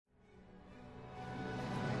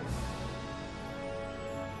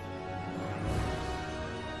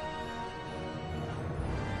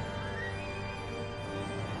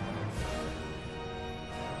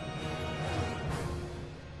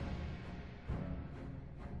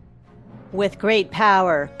With great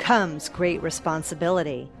power comes great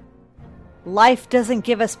responsibility. Life doesn't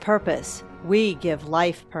give us purpose. We give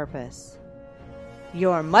life purpose.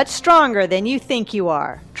 You're much stronger than you think you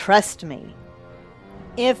are. Trust me.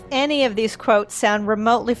 If any of these quotes sound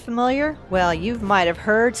remotely familiar, well, you might have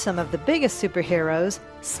heard some of the biggest superheroes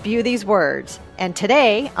spew these words. And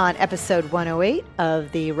today, on episode 108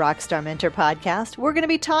 of the Rockstar Mentor podcast, we're going to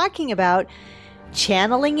be talking about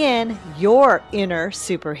channeling in your inner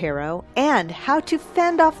superhero and how to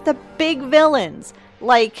fend off the big villains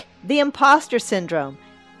like the imposter syndrome.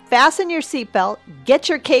 Fasten your seatbelt, get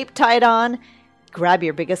your cape tied on, grab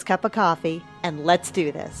your biggest cup of coffee, and let's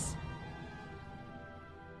do this.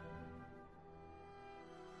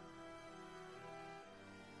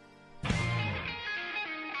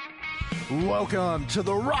 Welcome to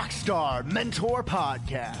the Rockstar Mentor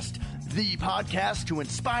Podcast, the podcast to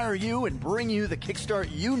inspire you and bring you the kickstart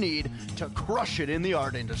you need to crush it in the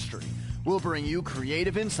art industry. We'll bring you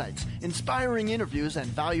creative insights, inspiring interviews, and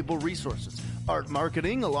valuable resources, art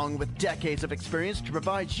marketing, along with decades of experience to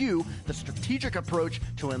provide you the strategic approach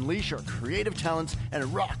to unleash your creative talents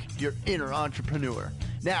and rock your inner entrepreneur.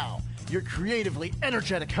 Now, your creatively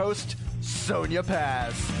energetic host, Sonia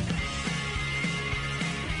Paz.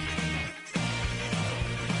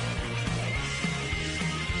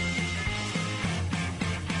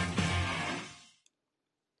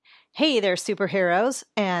 Hey there, superheroes.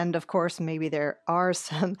 And of course, maybe there are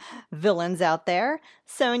some villains out there.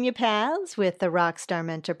 Sonia Paz with the Rockstar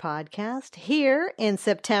Mentor podcast here in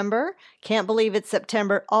September. Can't believe it's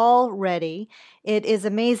September already. It is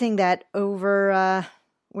amazing that we're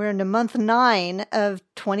into month 9 of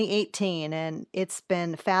 2018 and it's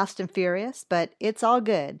been fast and furious, but it's all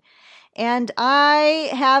good. And I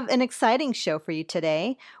have an exciting show for you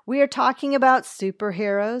today. We are talking about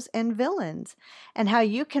superheroes and villains and how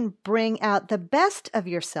you can bring out the best of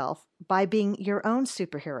yourself by being your own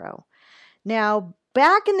superhero. Now,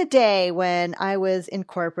 back in the day when I was in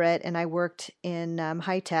corporate and I worked in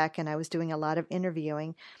high tech and I was doing a lot of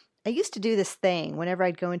interviewing, I used to do this thing whenever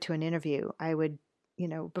I'd go into an interview. I would,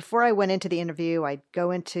 before I went into the interview, I'd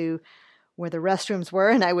go into where the restrooms were,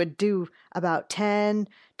 and I would do about 10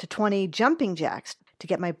 to 20 jumping jacks to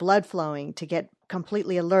get my blood flowing, to get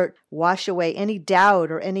completely alert, wash away any doubt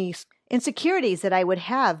or any insecurities that I would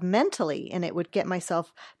have mentally, and it would get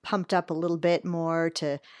myself pumped up a little bit more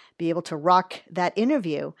to be able to rock that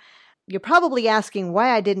interview. You're probably asking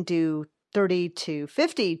why I didn't do 30 to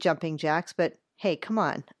 50 jumping jacks, but hey, come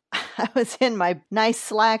on. I was in my nice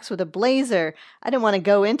slacks with a blazer. I didn't want to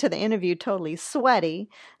go into the interview totally sweaty.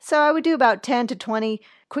 So I would do about 10 to 20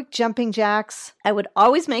 quick jumping jacks. I would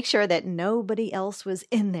always make sure that nobody else was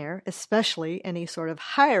in there, especially any sort of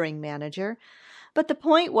hiring manager. But the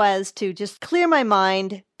point was to just clear my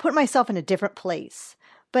mind, put myself in a different place.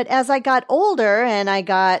 But as I got older and I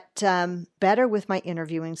got better with my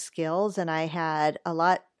interviewing skills and I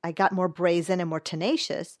got more brazen and more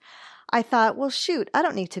tenacious, I thought, well, shoot, I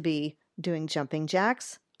don't need to be doing jumping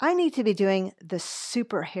jacks. I need to be doing the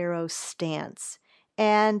superhero stance.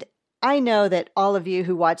 And I know that all of you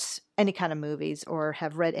who watch any kind of movies or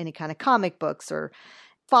have read any kind of comic books or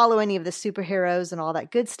follow any of the superheroes and all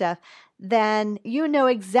that good stuff, then you know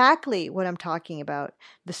exactly what I'm talking about.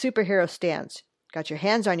 The superhero stance. Got your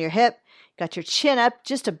hands on your hip, got your chin up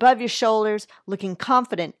just above your shoulders, looking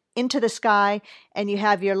confident into the sky, and you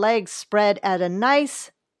have your legs spread at a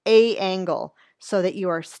nice A angle so that you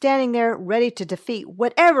are standing there ready to defeat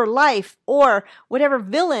whatever life or whatever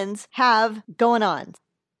villains have going on.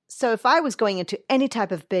 So if I was going into any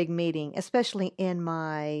type of big meeting, especially in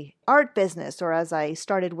my art business or as I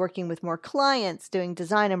started working with more clients doing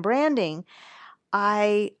design and branding,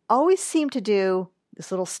 I always seem to do this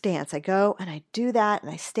little stance. I go and I do that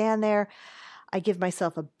and I stand there. I give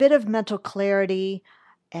myself a bit of mental clarity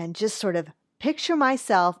and just sort of picture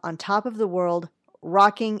myself on top of the world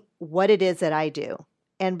rocking what it is that I do.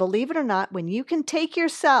 And believe it or not, when you can take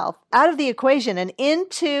yourself out of the equation and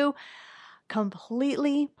into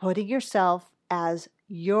completely putting yourself as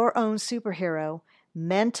your own superhero,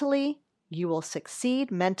 mentally, you will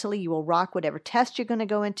succeed. Mentally, you will rock whatever test you're going to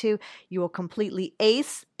go into. You will completely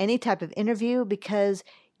ace any type of interview because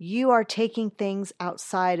you are taking things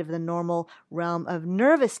outside of the normal realm of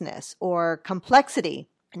nervousness or complexity.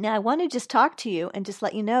 Now, I want to just talk to you and just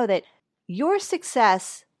let you know that your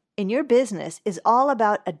success in your business is all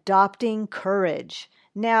about adopting courage.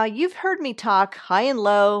 Now, you've heard me talk high and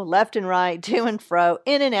low, left and right, to and fro,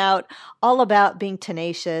 in and out, all about being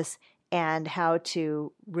tenacious and how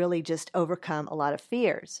to really just overcome a lot of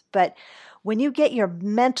fears. But when you get your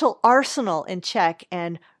mental arsenal in check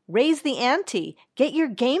and Raise the ante, get your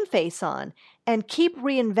game face on, and keep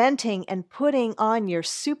reinventing and putting on your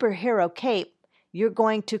superhero cape. You're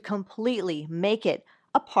going to completely make it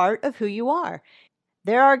a part of who you are.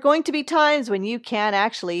 There are going to be times when you can't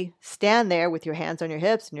actually stand there with your hands on your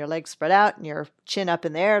hips and your legs spread out and your chin up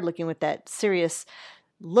in the air, looking with that serious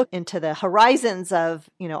look into the horizons of,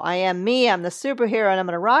 I am me, I'm the superhero, and I'm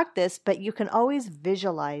going to rock this. But you can always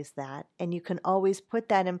visualize that, and you can always put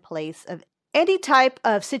that in place of any type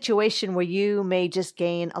of situation where you may just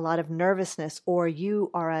gain a lot of nervousness or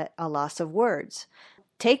you are at a loss of words.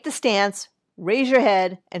 Take the stance, raise your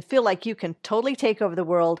head, and feel like you can totally take over the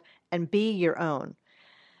world and be your own.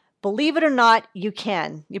 Believe it or not, you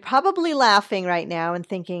can. You're probably laughing right now and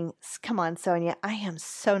thinking, come on, Sonia, I am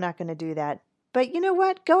so not going to do that. But you know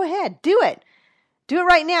what? Go ahead. Do it. Do it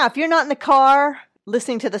right now. If you're not in the car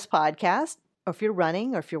listening to this podcast, or if you're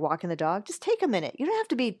running, or if you're walking the dog, just take a minute. You don't have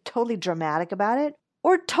to be totally dramatic about it,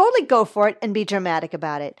 or totally go for it and be dramatic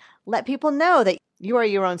about it. Let people know that you are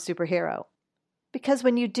your own superhero. Because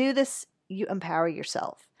when you do this, you empower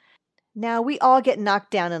yourself. Now, we all get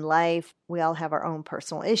knocked down in life. We all have our own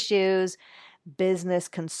personal issues, business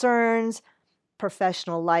concerns,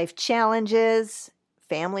 professional life challenges,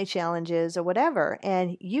 family challenges, or whatever.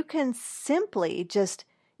 And you can simply just,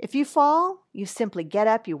 if you fall, you simply get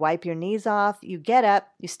up, you wipe your knees off, you get up,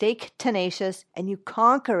 you stay tenacious, and you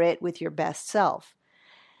conquer it with your best self.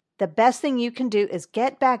 The best thing you can do is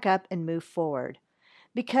get back up and move forward,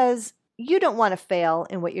 because you don't want to fail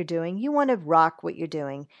in what you're doing. You want to rock what you're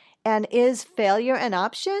doing. And is failure an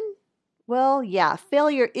option? Well, yeah,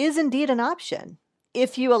 failure is indeed an option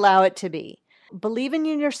if you allow it to be. Believing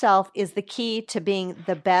in yourself is the key to being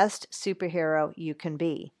the best superhero you can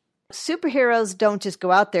be. Superheroes don't just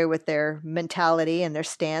go out there with their mentality and their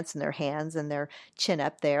stance and their hands and their chin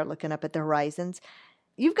up there looking up at the horizons.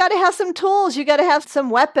 You've got to have some tools. You've got to have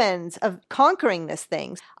some weapons of conquering this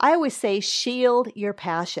thing. I always say shield your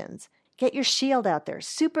passions. Get your shield out there.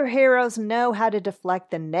 Superheroes know how to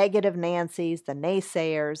deflect the negative Nancys, the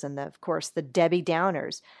naysayers, and of course, the Debbie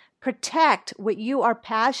Downers. Protect what you are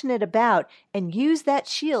passionate about and use that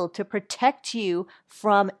shield to protect you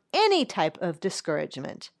from any type of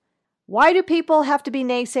discouragement. Why do people have to be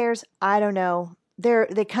naysayers? I don't know.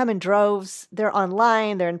 They come in droves. They're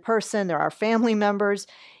online. They're in person. They're our family members.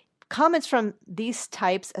 Comments from these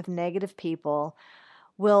types of negative people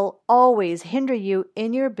will always hinder you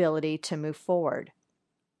in your ability to move forward.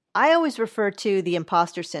 I always refer to the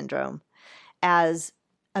imposter syndrome as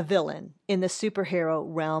a villain in the superhero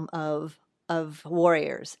realm of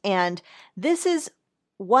warriors. And this is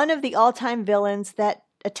one of the all-time villains that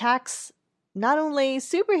attacks not only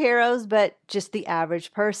superheroes, but just the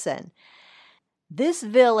average person. This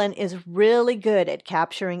villain is really good at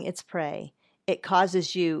capturing its prey. It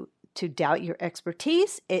causes you to doubt your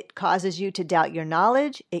expertise. It causes you to doubt your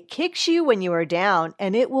knowledge. It kicks you when you are down,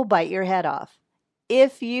 and it will bite your head off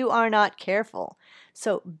if you are not careful.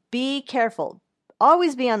 So be careful.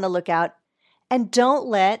 Always be on the lookout, and don't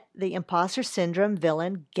let the imposter syndrome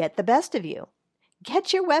villain get the best of you.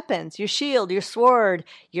 Get your weapons, your shield, your sword,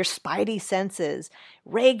 your spidey senses,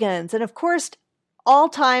 ray guns, and of course,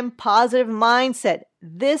 all-time positive mindset.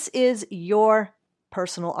 This is your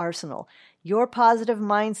personal arsenal. Your positive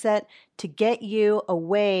mindset to get you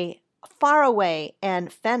away, far away,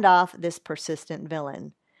 and fend off this persistent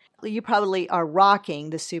villain. You probably are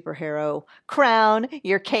rocking the superhero crown,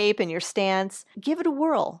 your cape, and your stance. Give it a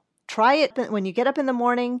whirl. Try it when you get up in the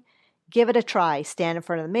morning. Give it a try. Stand in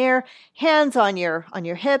front of the mirror, hands on your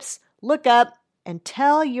hips, look up, and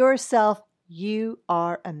tell yourself you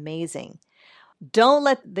are amazing. Don't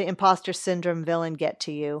let the imposter syndrome villain get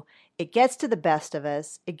to you. It gets to the best of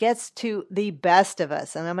us. It gets to the best of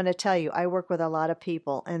us. And I'm going to tell you, I work with a lot of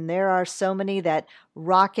people, and there are so many that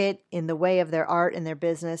rock it in the way of their art and their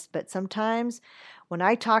business. But sometimes when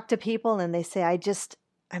I talk to people and they say,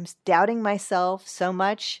 I'm doubting myself so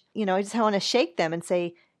much, I just want to shake them and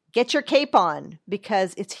say, get your cape on,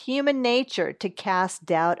 because it's human nature to cast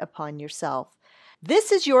doubt upon yourself.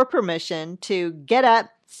 This is your permission to get up,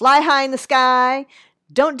 fly high in the sky.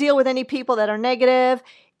 Don't deal with any people that are negative.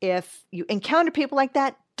 If you encounter people like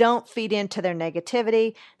that, don't feed into their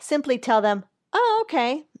negativity. Simply tell them, oh,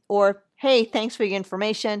 okay. Or, hey, thanks for your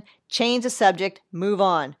information. Change the subject, move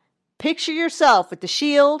on. Picture yourself with the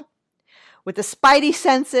shield, with the spidey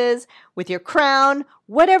senses, with your crown,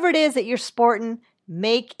 whatever it is that you're sporting,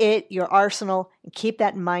 make it your arsenal and keep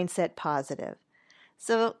that mindset positive.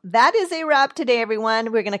 So that is a wrap today,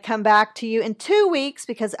 everyone. We're going to come back to you in 2 weeks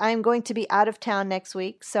because I'm going to be out of town next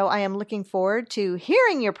week. So I am looking forward to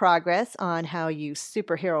hearing your progress on how you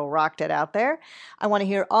superhero rocked it out there. I want to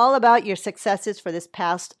hear all about your successes for this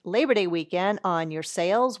past Labor Day weekend on your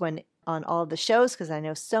sales on all of the shows, because I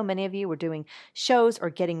know so many of you were doing shows or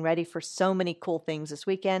getting ready for so many cool things this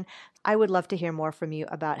weekend. I would love to hear more from you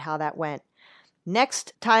about how that went.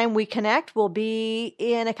 Next time we connect will be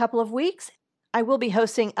in a couple of weeks. I will be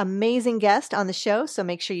hosting amazing guests on the show, so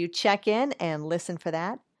make sure you check in and listen for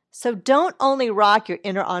that. So don't only rock your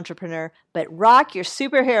inner entrepreneur, but rock your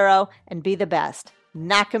superhero and be the best.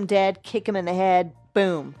 Knock 'em dead, kick 'em in the head,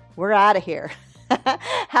 boom, we're out of here.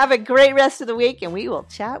 Have a great rest of the week, and we will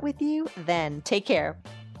chat with you then. Take care.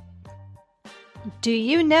 Do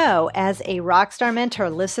you know, as a Rockstar Mentor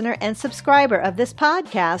listener and subscriber of this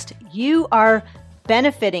podcast, you are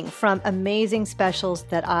benefiting from amazing specials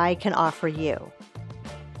that I can offer you.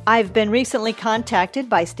 I've been recently contacted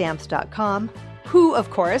by Stamps.com, who,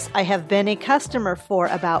 of course, I have been a customer for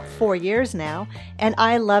about 4 years now, and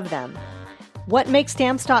I love them. What makes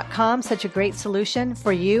Stamps.com such a great solution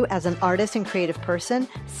for you as an artist and creative person,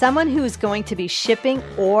 someone who is going to be shipping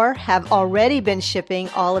or have already been shipping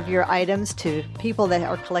all of your items to people that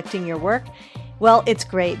are collecting your work? Well, it's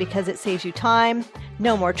great because it saves you time,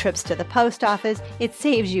 no more trips to the post office, it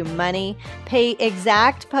saves you money, pay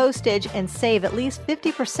exact postage and save at least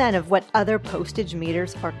 50% of what other postage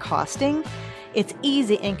meters are costing. It's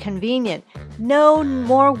easy and convenient. No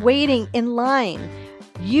more waiting in line.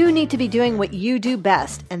 You need to be doing what you do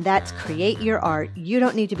best, and that's create your art. You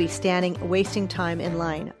don't need to be wasting time in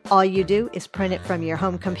line. All you do is print it from your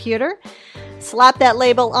home computer, slap that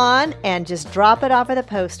label on, and just drop it off at the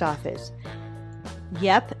post office.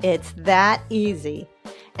 Yep, it's that easy.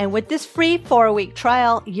 And with this free 4-week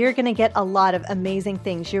trial, you're going to get a lot of amazing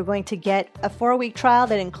things. You're going to get a 4-week trial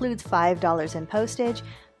that includes $5 in postage,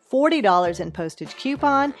 $40 in postage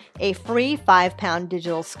coupon, a free 5-pound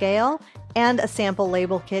digital scale, and a sample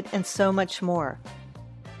label kit, and so much more.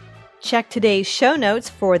 Check today's show notes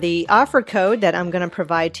for the offer code that I'm going to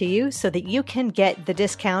provide to you so that you can get the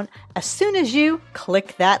discount as soon as you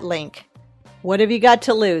click that link. What have you got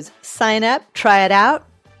to lose? Sign up, try it out.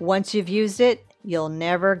 Once you've used it, you'll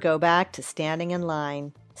never go back to standing in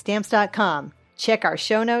line. Stamps.com. Check our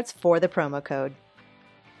show notes for the promo code.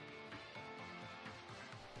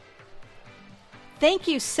 Thank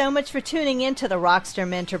you so much for tuning in to the Rockstar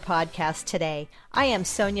Mentor podcast today. I am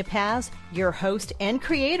Sonia Paz, your host and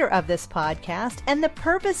creator of this podcast, and the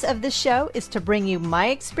purpose of this show is to bring you my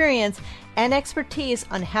experience and expertise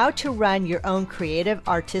on how to run your own creative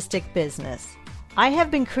artistic business. I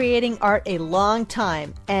have been creating art a long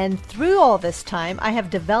time, and through all this time, I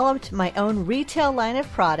have developed my own retail line of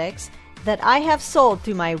products that I have sold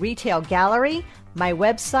through my retail gallery, my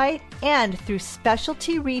website, and through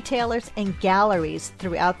specialty retailers and galleries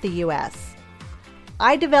throughout the U.S.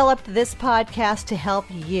 I developed this podcast to help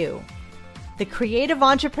you, the creative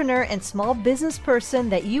entrepreneur and small business person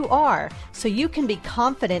that you are, so you can be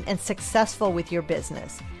confident and successful with your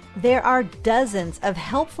business. There are dozens of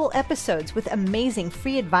helpful episodes with amazing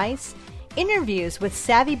free advice, interviews with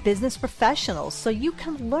savvy business professionals so you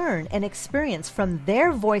can learn and experience from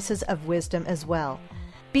their voices of wisdom as well.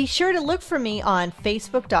 Be sure to look for me on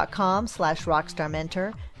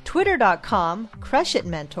Facebook.com/RockstarMentor,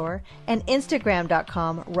 Twitter.com/CrushItMentor, and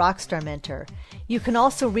Instagram.com/RockstarMentor. You can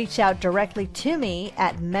also reach out directly to me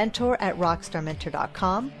at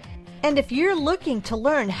mentor@rockstarmentor.com. And if you're looking to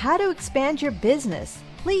learn how to expand your business,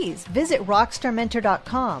 please visit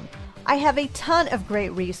rockstarmentor.com. I have a ton of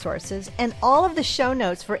great resources, and all of the show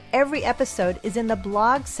notes for every episode is in the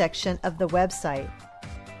blog section of the website.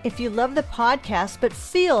 If you love the podcast but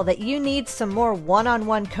feel that you need some more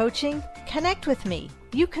one-on-one coaching, connect with me.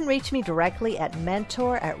 You can reach me directly at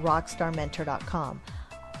mentor@rockstarmentor.com.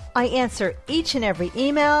 I answer each and every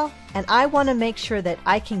email, and I want to make sure that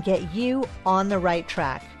I can get you on the right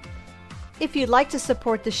track. If you'd like to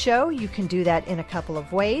support the show, you can do that in a couple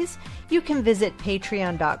of ways. You can visit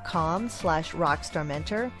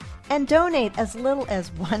patreon.com/rockstarmentor and donate as little as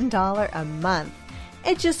 $1 a month.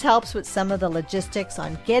 It just helps with some of the logistics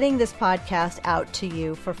on getting this podcast out to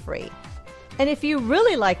you for free. And if you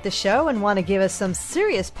really like the show and want to give us some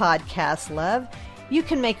serious podcast love, you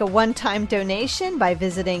can make a one-time donation by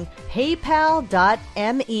visiting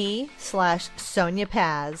paypal.me/Sonia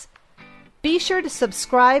Paz. Be sure to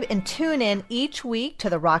subscribe and tune in each week to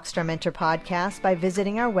the Rockstar Mentor podcast by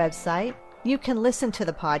visiting our website. You can listen to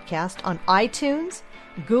the podcast on iTunes,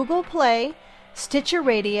 Google Play, Stitcher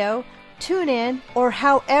Radio, TuneIn, or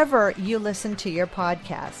however you listen to your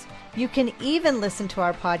podcasts. You can even listen to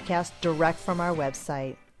our podcast direct from our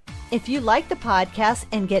website. If you like the podcast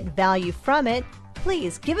and get value from it,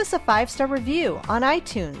 please give us a 5-star review on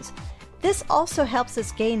iTunes. This also helps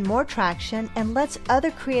us gain more traction and lets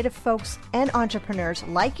other creative folks and entrepreneurs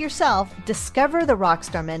like yourself discover the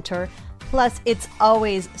Rockstar Mentor. Plus, it's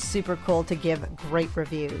always super cool to give great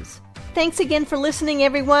reviews. Thanks again for listening,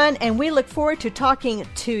 everyone, and we look forward to talking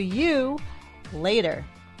to you later.